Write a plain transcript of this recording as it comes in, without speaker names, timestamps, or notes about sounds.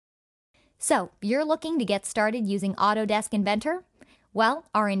So, you're looking to get started using Autodesk Inventor? Well,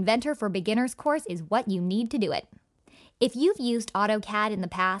 our Inventor for Beginners course is what you need to do it. If you've used AutoCAD in the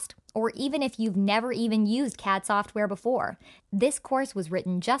past, or even if you've never even used CAD software before, this course was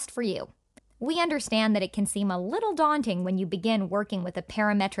written just for you. We understand that it can seem a little daunting when you begin working with a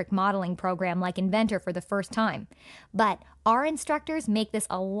parametric modeling program like Inventor for the first time, but our instructors make this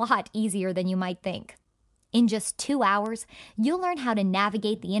a lot easier than you might think. In just 2 hours, you'll learn how to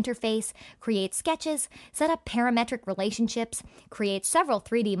navigate the interface, create sketches, set up parametric relationships, create several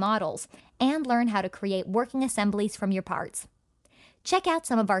 3D models, and learn how to create working assemblies from your parts. Check out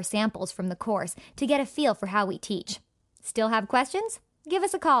some of our samples from the course to get a feel for how we teach. Still have questions? Give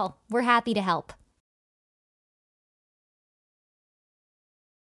us a call. We're happy to help.